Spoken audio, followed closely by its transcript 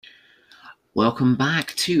Welcome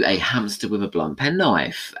back to A Hamster with a Blunt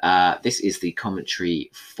Penknife. This is the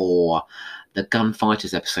commentary for the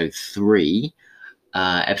Gunfighters episode 3.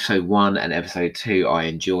 Episode 1 and episode 2 I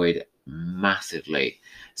enjoyed massively.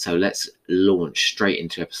 So let's launch straight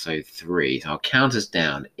into episode 3. So I'll count us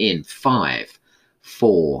down in 5,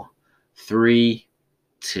 4, 3,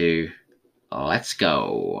 2, let's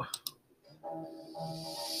go.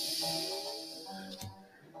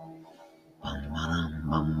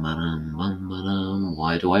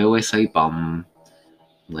 Why do I always say bum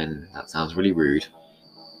when that sounds really rude?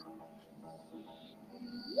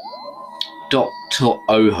 Dr.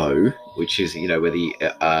 Oho, which is where the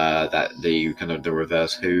kind of the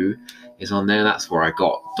reverse Who is on there. That's where I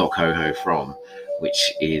got Doc Oho from,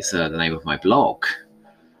 which is the name of my blog,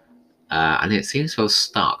 and it seems to have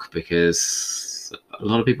stuck because a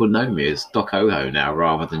lot of people know me as Doc Oho now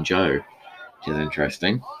rather than Joe, which is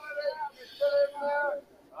interesting.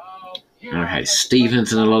 Okay,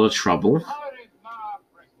 Stephen's in a lot of trouble.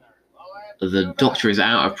 The Doctor is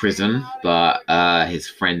out of prison, but his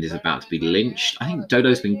friend is about to be lynched. I think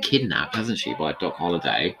Dodo's been kidnapped, hasn't she, by Doc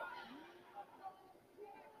Holliday?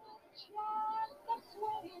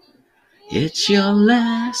 It's your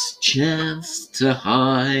last chance to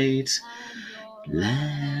hide.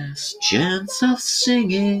 Last chance of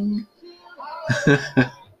singing.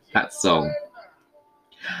 That song.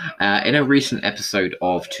 In a recent episode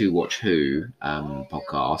of To Watch Who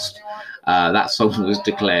podcast, that song was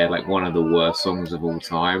declared like one of the worst songs of all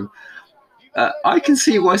time. I can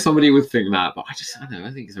see why somebody would think that, but I don't know.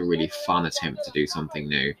 I think it's a really fun attempt to do something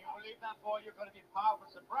new.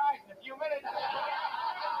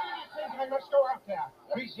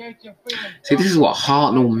 See, this is what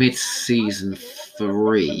Hartnell mid-season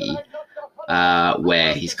 3,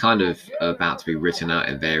 where he's kind of about to be written out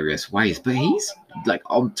in various ways, but he's like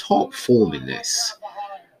on top form in this.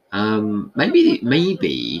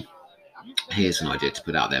 Maybe here's an idea to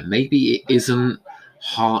put out there. Maybe it isn't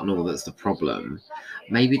Hartnell that's the problem.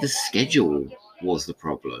 Maybe the schedule was the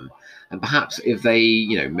problem, and perhaps if they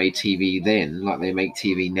made TV then like they make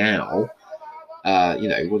TV now,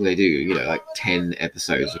 what do they do? Like 10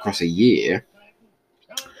 episodes across a year.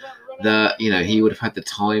 That he would have had the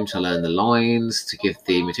time to learn the lines, to give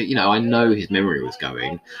the material. I know his memory was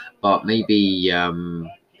going, but maybe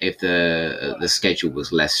if the schedule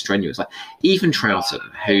was less strenuous, like even Troughton,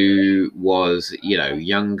 who was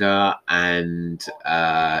younger and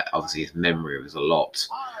obviously his memory was a lot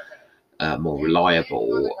more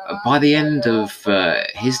reliable. By the end of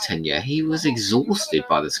his tenure, he was exhausted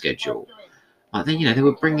by the schedule. Like they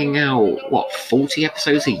were bringing out 40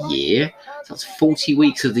 episodes a year. So that's 40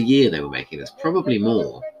 weeks of the year they were making. That's probably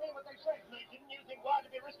more.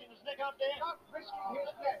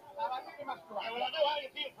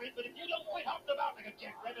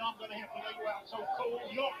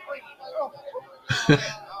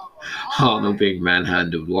 Hartnell being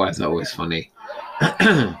manhandled. Why is that always funny?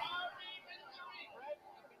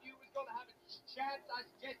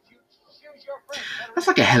 That's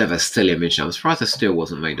like a hell of a still image. I'm surprised the still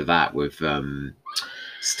wasn't made of that with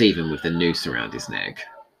Stephen with the noose around his neck.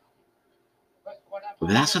 But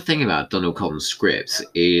that's the thing about Donald Cotton's scripts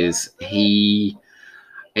is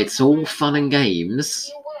it's all fun and games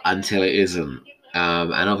until it isn't.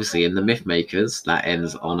 And obviously in The Mythmakers, that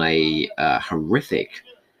ends on a horrific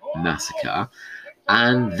massacre.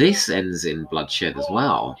 And this ends in bloodshed as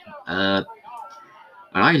well. And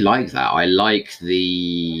I like that. I like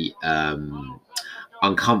the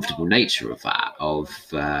uncomfortable nature of that, of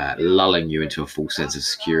lulling you into a false sense of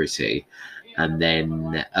security and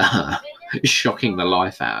then shocking the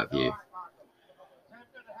life out of you.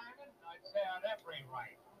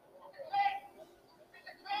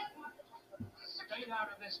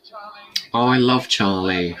 Oh, I love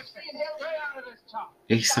Charlie.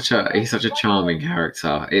 He's such a charming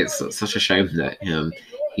character. It's such a shame that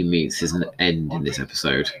he meets his end in this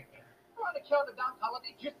episode.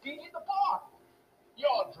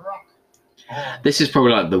 This is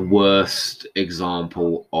probably like the worst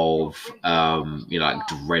example of like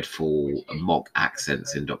dreadful mock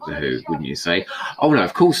accents in Doctor Who, wouldn't you say? Oh no,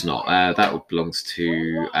 of course not. That belongs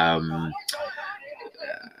to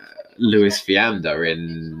Louis Viander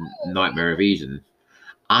in Nightmare of Eden.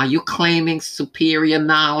 Are you claiming superior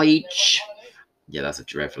knowledge? Yeah, that's a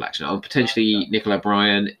dreadful action. Oh, potentially Nicola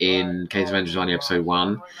Bryan in Case of Androzani episode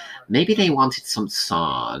 1. Maybe they wanted some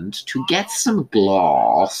sand to get some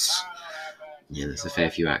glass. Yeah, there's a fair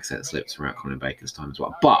few accent slips throughout Colin Baker's time as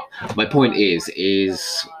well. But my point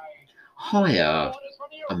is hire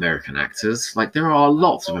American actors. Like, there are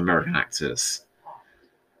lots of American actors.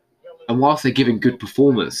 And whilst they're giving good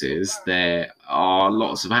performances, there are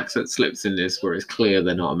lots of accent slips in this where it's clear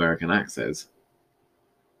they're not American accents.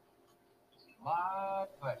 My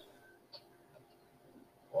pleasure.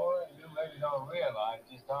 Boy, you maybe don't realize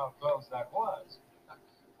just how close that was.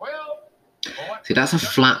 Well, see, that's a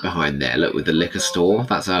flat behind there. Look, with the liquor store,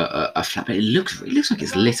 that's a flat. But it looks like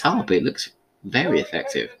it's lit up. It looks very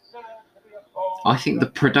effective. I think the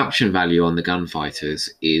production value on the Gunfighters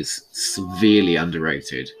is severely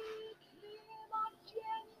underrated.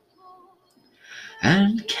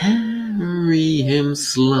 And carry him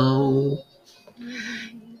slow.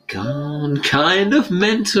 Gone kind of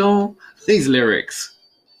mental. These lyrics.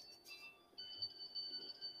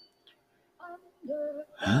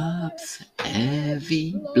 Heart's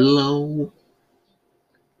heavy blow.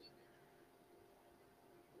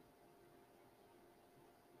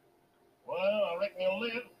 Well, I reckon he'll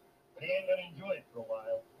live, but he ain't gonna enjoy it for a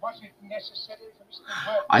while. Was it necessary for Mr.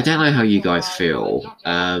 I don't know how you guys feel,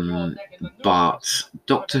 but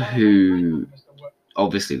Doctor Who,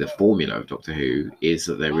 obviously the formula of Doctor Who is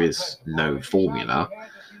that there is no formula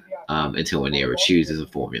until an era chooses a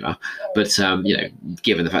formula. But, you know,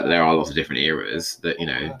 given the fact that there are lots of different eras, that, you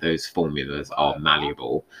know, those formulas are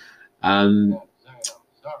malleable. I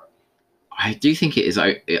do think it is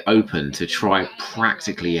open to try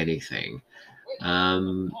practically anything.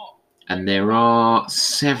 And there are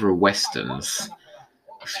several westerns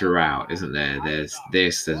throughout, isn't there?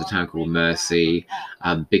 There's a town called Mercy.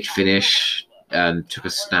 Big Finish took a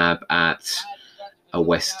stab at a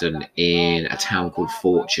western in a town called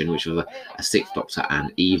Fortune, which was a Sixth Doctor and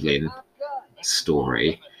Evelyn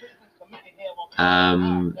story.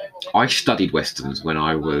 I studied westerns when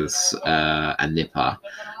I was a nipper,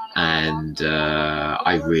 and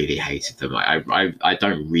I really hated them. I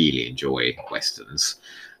don't really enjoy westerns.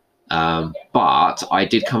 But I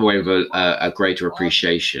did come away with a greater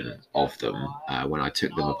appreciation of them when I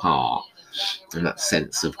took them apart. And that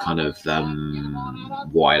sense of kind of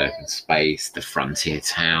wide open space, the frontier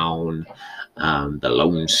town, the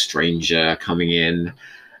lone stranger coming in.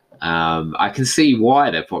 I can see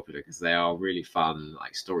why they're popular, because they are really fun,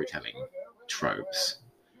 like, storytelling tropes.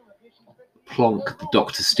 Plonk the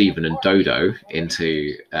Dr. Stephen and Dodo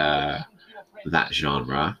into that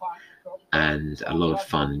genre, and a lot of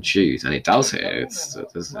fun ensues, and it does here. It's an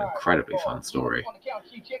incredibly fun story.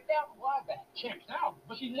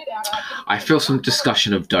 I feel some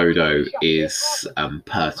discussion of Dodo is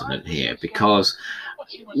pertinent here, because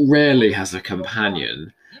rarely has a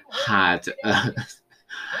companion had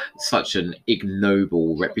such an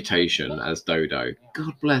ignoble reputation as Dodo.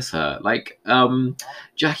 God bless her. Like,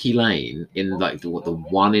 Jackie Lane, in like the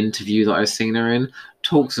one interview that I've seen her in,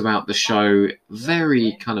 talks about the show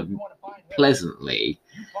very kind of pleasantly,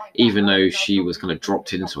 even though she was kind of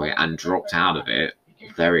dropped into it and dropped out of it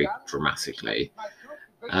very dramatically.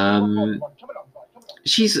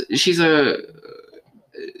 She's not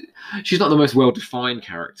the most well-defined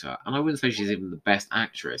character, and I wouldn't say she's even the best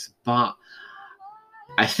actress, but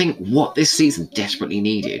I think what this season desperately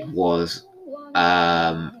needed was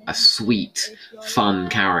a sweet, fun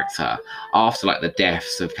character. After like the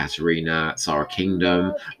deaths of Katarina, Sarah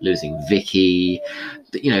Kingdom, losing Vicky,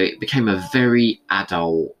 you know, it became a very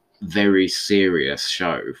adult, very serious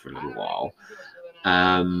show for a little while.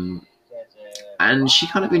 And she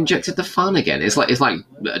kind of injected the fun again. It's like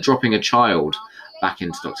dropping a child back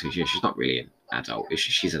into Doctor Who. She's not really an adult.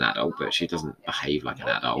 She's an adult, but she doesn't behave like an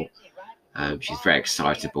adult. She's very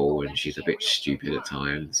excitable, and she's a bit stupid at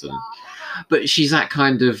times. But she's that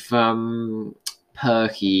kind of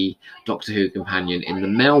perky Doctor Who companion in the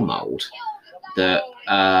male mould that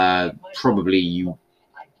probably you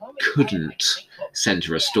couldn't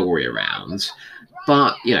centre a story around,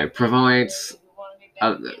 but, you know, provides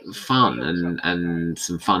fun and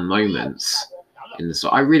some fun moments in the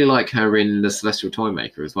story. I really like her in The Celestial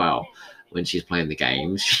Toymaker as well. When she's playing the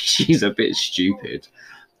games, she's a bit stupid,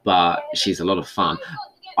 but she's a lot of fun.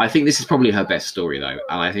 I think this is probably her best story, though,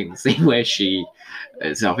 and I think the scene where I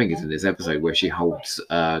think it's in this episode where she holds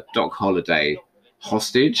Doc Holliday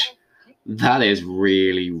hostage, that is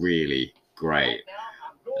really, really great,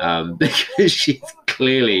 because she's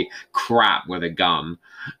clearly crap with a gun,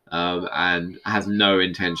 and has no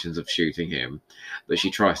intentions of shooting him, but she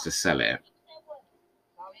tries to sell it.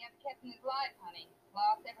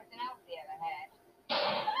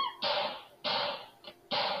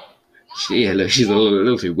 She's a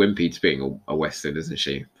little too wimpy to being a Western, isn't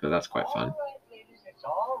she? So that's quite fun. It's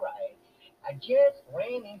all right. I just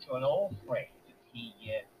ran into an old friend.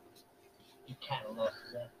 He kind of lost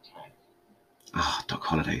his appetite. Oh, Doc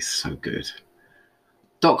Holliday's so good.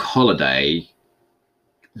 Doc Holliday,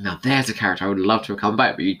 Now there's a character I would love to have come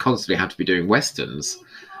back, but you'd constantly have to be doing westerns.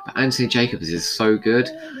 But Anthony Jacobs is so good.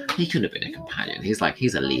 He couldn't have been a companion. He's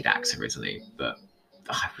a lead actor, isn't he? But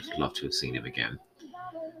I would love to have seen him again.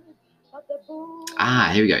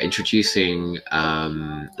 Here we go. Introducing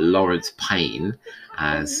Lawrence Payne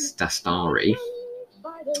as Dastari.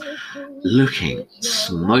 Looking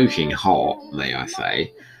smoking hot, may I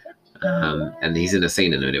say. And he's in a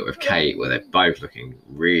scene in a minute with Kate where they're both looking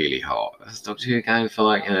really hot. That's Doctor Who going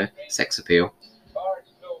for sex appeal.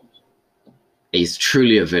 He's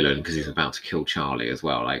truly a villain because he's about to kill Charlie as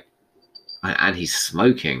well. And he's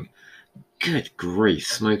smoking. Good grief,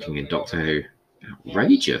 smoking in Doctor Who.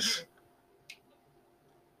 Outrageous.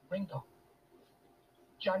 Ringo.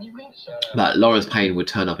 Jonny Ringo. But Lawrence Payne would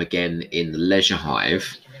turn up again in the Leisure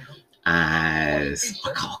Hive as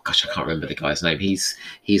I can't remember the guy's name. He's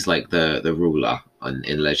like the ruler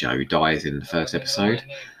in Leisure who dies in the first episode.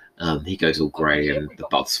 He goes all grey and the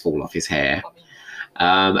buds fall off his hair.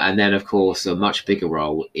 And then of course a much bigger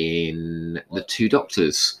role in The Two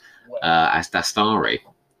Doctors as Dastari,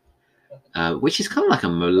 which is kind of like a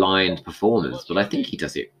maligned performance, but I think he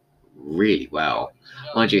does it really well.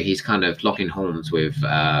 Mind you, he's kind of locking horns with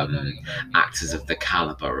actors of the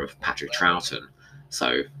caliber of Patrick Troughton.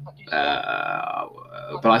 So,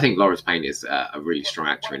 but I think Lawrence Payne is a really strong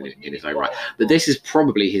actor in his own right. But this is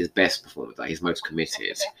probably his best performance, his most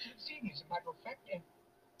committed.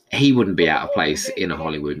 He wouldn't be out of place in a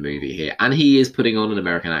Hollywood movie here. And he is putting on an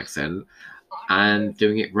American accent and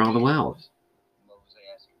doing it rather well.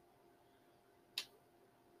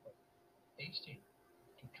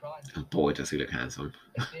 And boy, does he look handsome.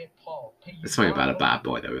 There's something about a bad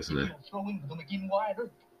boy, though, isn't there?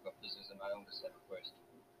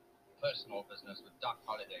 Personal business with Doc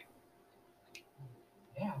Holliday.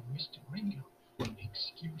 Yeah, Mr. Ringo.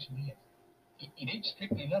 Excuse me. It ain't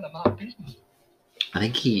strictly none of my business. I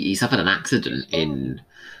think he suffered an accident in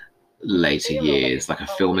later years, like a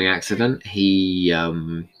filming accident. He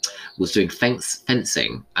was doing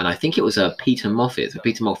fencing, and I think it was Peter Moffat. So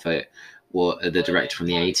Peter Moffat was the director from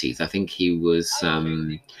the 80s. I think he was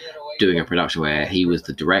doing a production where he was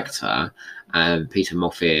the director, and Peter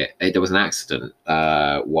Moffat, there was an accident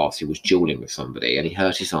whilst he was dueling with somebody, and he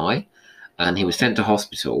hurt his eye, and he was sent to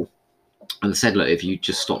hospital. And said, look, if you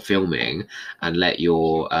just stop filming and let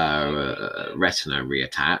your retina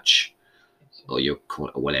reattach, or your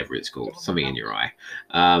whatever it's called, something in your eye,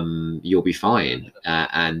 you'll be fine.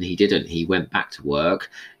 And he didn't. He went back to work,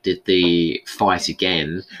 did the fight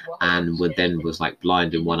again, and was like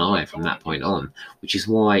blind in one eye from that point on. Which is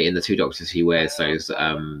why in The Two Doctors he wears those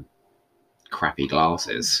crappy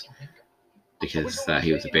glasses, because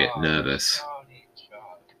he was a bit nervous.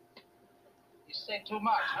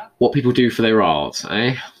 What people do for their art,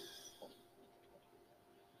 eh?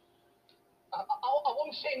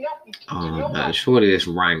 Oh man, surely this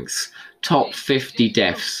ranks top 50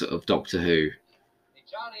 deaths of Doctor Who.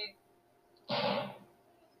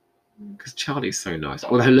 Because Charlie's so nice.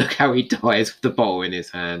 Although look how he dies with the bottle in his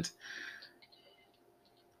hand.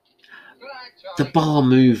 The bar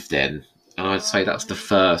moved then. And I'd say that's the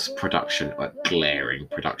first glaring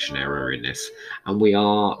production error in this. And we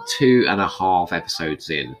are 2.5 episodes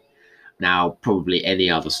in. Now, probably any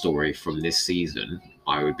other story from this season,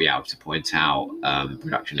 I would be able to point out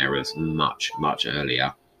production errors much, much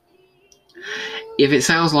earlier. If it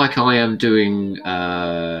sounds like I am trying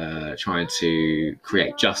to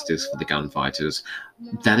create justice for the Gunfighters,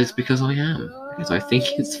 that is because I am. Because I think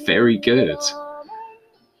it's very good.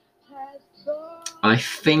 I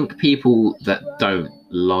think people that don't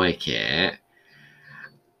like it,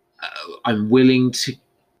 I'm willing to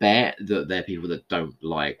bet that they're people that don't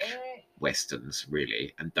like westerns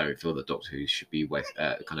really, and don't feel that Doctor Who should be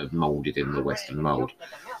kind of moulded in the western mould.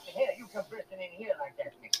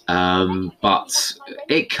 But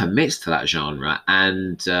it commits to that genre,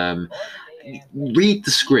 and read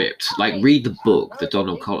the script, read the book, the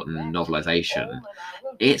Donald Cotton novelization.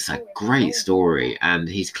 It's a great story, and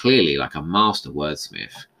he's clearly like a master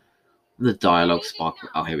wordsmith. The dialogue sparkle.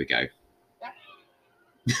 Oh, here we go.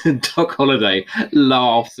 Doc Holliday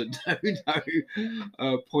laughs at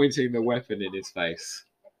Dodo pointing the weapon in his face.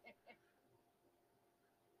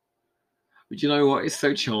 But you know what? It's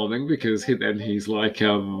so charming because then he's like,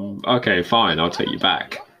 okay, fine, I'll take you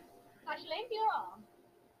back.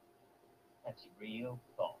 That's real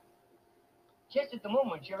thought. Just at the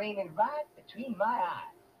moment, you're aiming right between my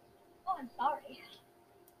eyes. Oh, I'm sorry.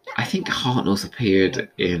 I think Hartnell's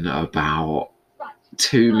appeared in about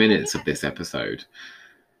 2 minutes of this episode.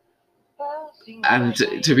 And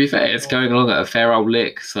to be fair, it's going along at a fair old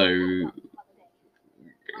lick, so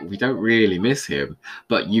we don't really miss him.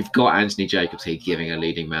 But you've got Anthony Jacobs here giving a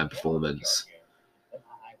leading man performance.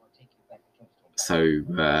 So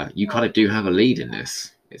you kind of do have a lead in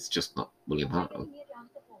this. It's just not William Hartnell.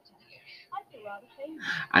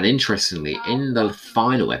 And interestingly, in the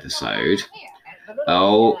final episode,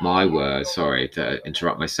 oh my word, sorry to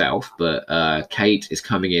interrupt myself, but Kate is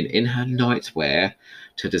coming in her nightwear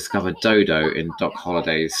to discover Dodo in Doc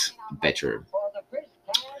Holliday's bedroom.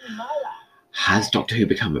 Has Doctor Who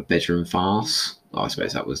become a bedroom farce? Oh, I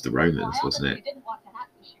suppose that was the Romans, wasn't it?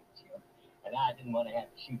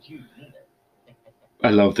 I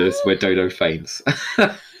love this, where Dodo faints.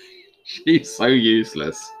 She's so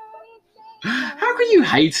useless. How can you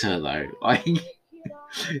hate her, though? Like,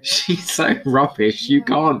 she's so rubbish. You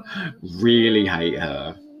can't really hate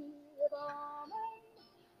her.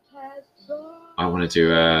 I want to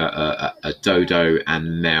do a Dodo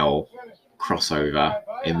and Mel crossover.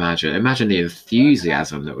 Imagine the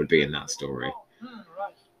enthusiasm that would be in that story.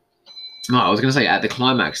 No, I was going to say, at the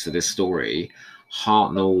climax of this story,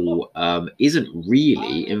 Hartnell isn't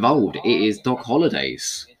really involved. It is Doc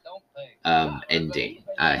Holliday's ending.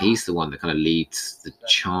 He's the one that kind of leads the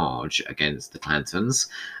charge against the Clantons,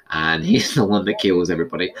 and he's the one that kills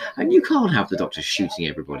everybody. And you can't have the Doctor shooting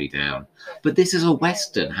everybody down. But this is a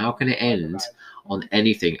Western. How can it end on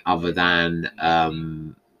anything other than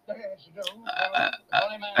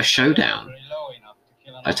a showdown?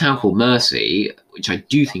 A Town Called Mercy, which I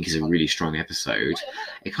do think is a really strong episode,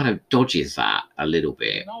 it kind of dodges that a little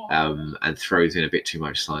bit and throws in a bit too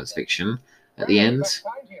much science fiction at the end.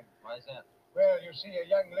 Well, you see, a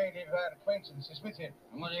young lady who had acquaintance is with him.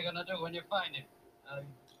 And what are you going to do when you find him?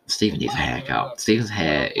 Stephen needs a haircut. Stephen's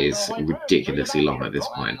hair is ridiculously long at this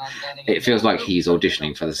point. It feels like he's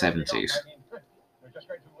auditioning for the 70s. We're just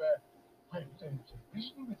going to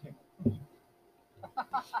listen with him.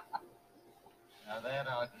 Now that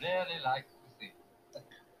I'd really like to see.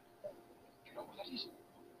 You know who that is?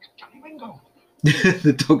 Jonny Ringo.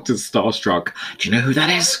 The Doctor's starstruck. Do you know who that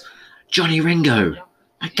is? Jonny Ringo.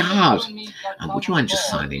 My God! Would you mind just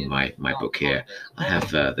signing my book here? I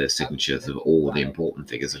have the signatures of all the important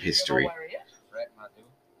figures of history.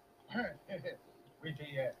 We'd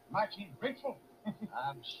be mighty grateful.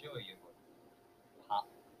 I'm sure you would.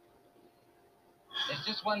 It's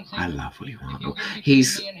just one thing. I love William Hartnell.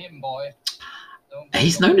 He's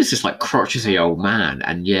known as this like crotchety old man,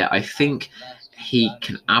 and yet I think he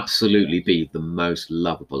can absolutely be the most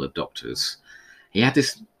lovable of Doctors. He had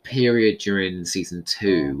this period during season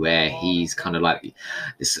 2 where he's kind of like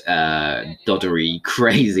this doddery,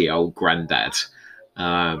 crazy old granddad.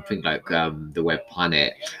 Think like the Web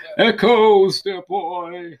Planet. Echoes, dear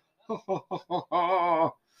boy.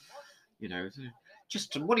 You know,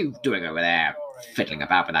 just what are you doing over there, fiddling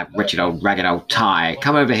about with that wretched old ragged old tie?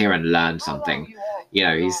 Come over here and learn something. You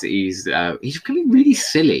know, he's becoming really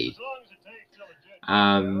silly.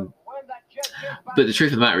 But the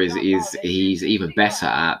truth of the matter is he's even better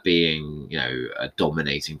at being, you know, a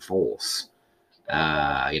dominating force.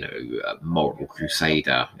 You know, a moral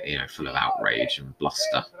crusader, you know, full of outrage and bluster.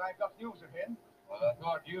 Yes, but I got news of him. Well, I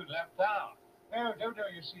thought you'd left town. No, Dodo,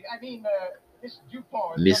 you see. I mean, Miss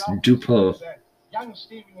Dupont. Miss Dupont. Young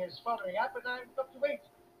Stephen is following up, and I've got to wait.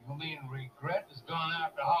 You mean Regret has gone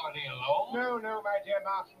after Holiday alone? No, my dear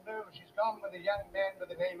Marshal, no. She's gone with a young man by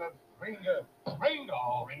the name of Ringo.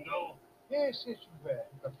 Ringo? Yes, you've got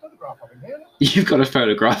a photograph of him here. You've got a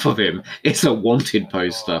photograph of him. It's a wanted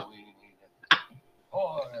poster.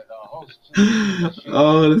 Oh,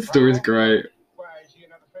 the story's great. Why, is he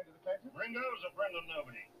another friend of the country? Ringo's a friend of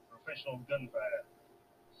nobody. Professional gunfighter.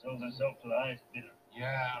 Sells himself to the highest bidder.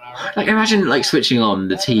 Yeah, like imagine like switching on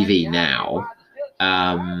the TV now.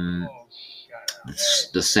 The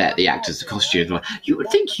set, the actors, the costumes. You would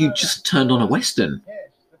think you just turned on a Western.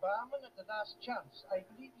 Yes, the barman at the last chance. I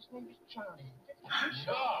believe his name is Charlie.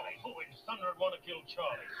 Charlie? Who in thunder would want to kill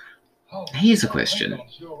Charlie? Here's a question.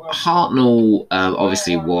 Hartnell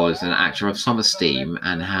obviously was an actor of some esteem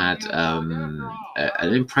and had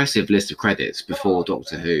an impressive list of credits before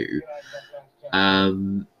Doctor Who.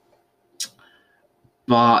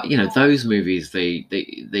 But you know, those movies they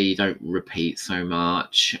don't repeat so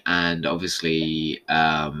much, and obviously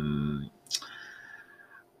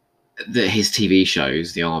his TV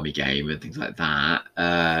shows, The Army Game and things like that,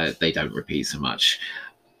 they don't repeat so much.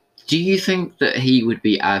 Do you think that he would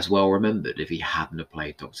be as well remembered if he hadn't have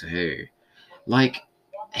played Doctor Who? Like,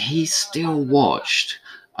 he's still watched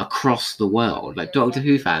across the world. Like, Doctor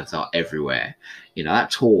Who fans are everywhere. You know,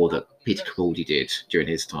 that tour that Peter Capaldi did during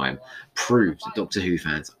his time proved that Doctor Who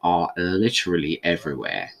fans are literally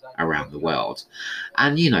everywhere around the world.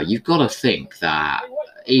 And, you know, you've got to think that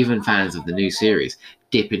even fans of the new series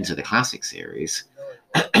dip into the classic series,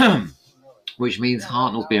 which means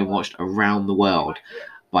Hartnell's being watched around the world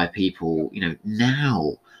by people,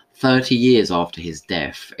 now, 30 years after his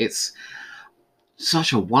death. It's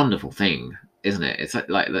such a wonderful thing, isn't it? It's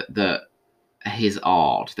like that his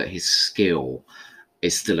art, that his skill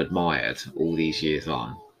is still admired all these years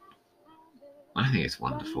on. I think it's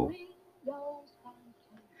wonderful.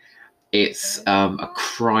 It's a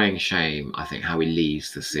crying shame, I think, how he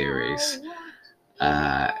leaves the series.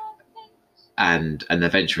 And an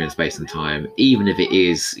adventure in space and time, even if it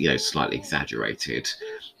is, slightly exaggerated,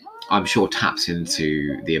 I'm sure taps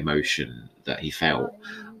into the emotion that he felt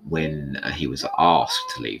when he was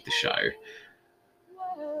asked to leave the show.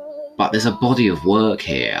 But there's a body of work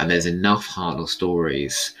here, and there's enough Hartnell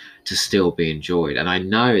stories to still be enjoyed. And I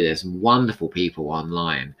know there's wonderful people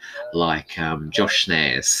online, like Josh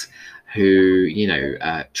Snares, who,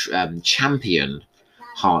 champion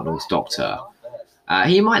Hartnell's Doctor.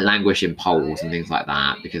 He might languish in polls and things like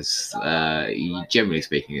that because, generally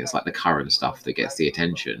speaking, it's like the current stuff that gets the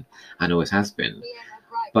attention and always has been.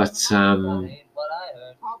 But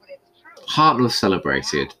Hartnell's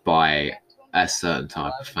celebrated by a certain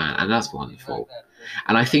type of fan, and that's wonderful.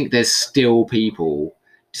 And I think there's still people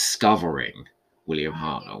discovering William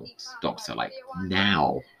Hartnell's Doctor, like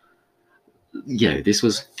now. This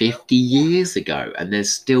was 50 years ago, and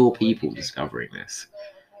there's still people discovering this.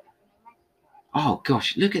 Oh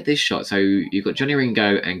gosh, look at this shot. So you've got Jonny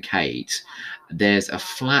Ringo and Kate. There's a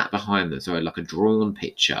flat behind them, so like a drawn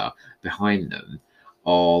picture behind them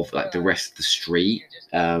of like the rest of the street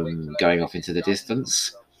going off into the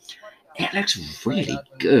distance. It looks really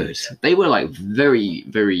good. They were like very,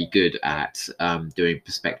 very good at doing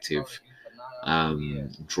perspective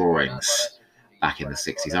drawings back in the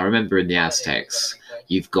 60s. I remember in the Aztecs,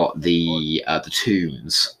 you've got the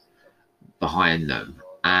tombs behind them.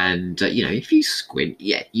 And, if you squint,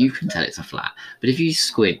 yeah, you can tell it's a flat. But if you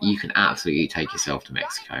squint, you can absolutely take yourself to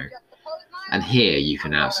Mexico. And here, you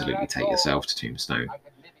can absolutely take yourself to Tombstone. I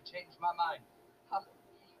could maybe change my mind.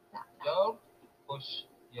 Don't push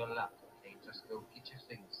your luck. Hey, just go get your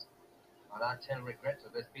things. But I tell regrets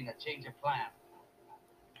there's been a change of plan.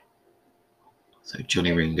 So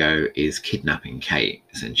Jonny Ringo is kidnapping Kate,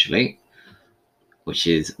 essentially, which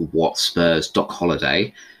is what spurs Doc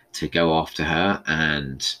Holliday to go after her,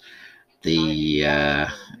 and the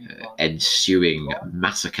ensuing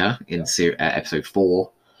massacre in episode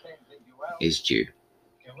 4 is due.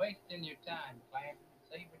 You're wasting your time, Clanton.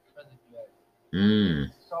 Save it for the judge.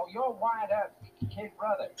 So you're wired up, kid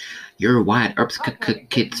brother. You're a wired up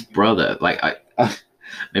kid's brother. Like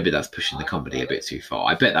maybe that's pushing the comedy a bit too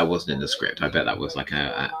far. I bet that wasn't in the script. I bet that was like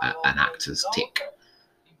an actor's tick,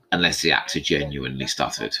 unless the actor genuinely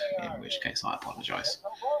stuttered, in which case I apologise.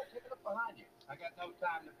 I got no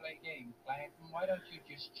time to play games, Clanton. Why don't you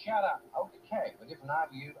just shut up? Okay, but if I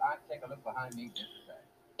were you, I'd take a look behind me just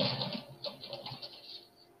a second.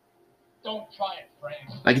 Don't try it,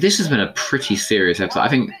 Frank. Like, this has been a pretty serious episode. I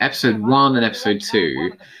think episode 1 and episode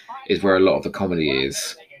 2 is where a lot of the comedy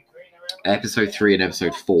is. Episode 3 and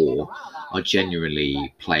episode 4 are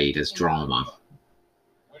genuinely played as drama.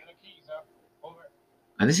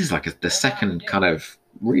 And this is like the second kind of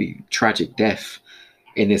really tragic death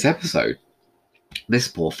in this episode. This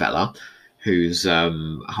poor fella who's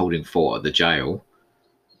holding fort at the jail,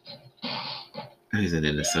 who's an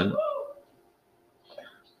innocent.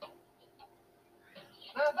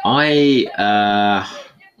 I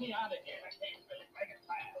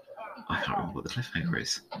can't remember what the cliffhanger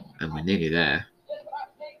is, and we're nearly there.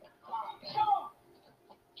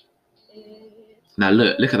 Now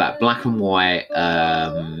look at that black and white.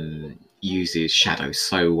 Uses shadows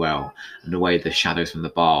so well, and the way the shadows from the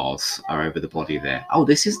bars are over the body there. Oh,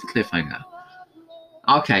 this is the cliffhanger.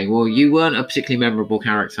 Okay, well, you weren't a particularly memorable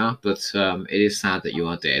character, but it is sad that you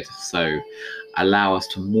are dead, so allow us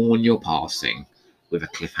to mourn your passing with a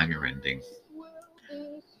cliffhanger ending.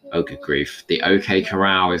 Oh, good grief. The OK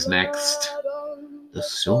Corral is next. The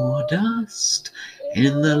sawdust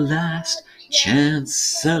in the last chance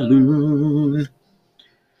saloon.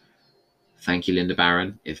 Thank you, Linda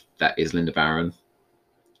Barron, if that is Linda Barron.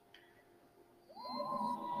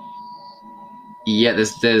 Yeah,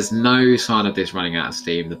 there's no sign of this running out of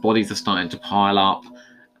steam. The bodies are starting to pile up.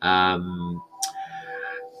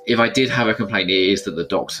 If I did have a complaint, it is that the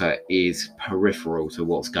Doctor is peripheral to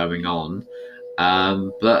what's going on.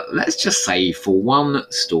 But let's just say, for one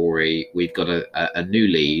story, we've got a new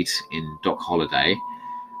lead in Doc Holliday.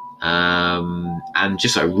 And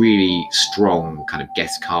just a really strong kind of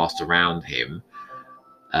guest cast around him.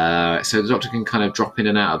 So the Doctor can kind of drop in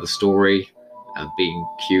and out of the story, being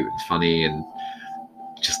cute and funny and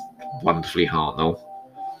just wonderfully Hartnell.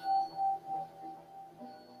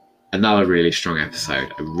 Another really strong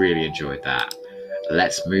episode. I really enjoyed that.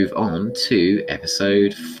 Let's move on to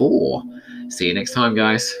episode 4. See you next time,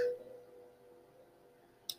 guys.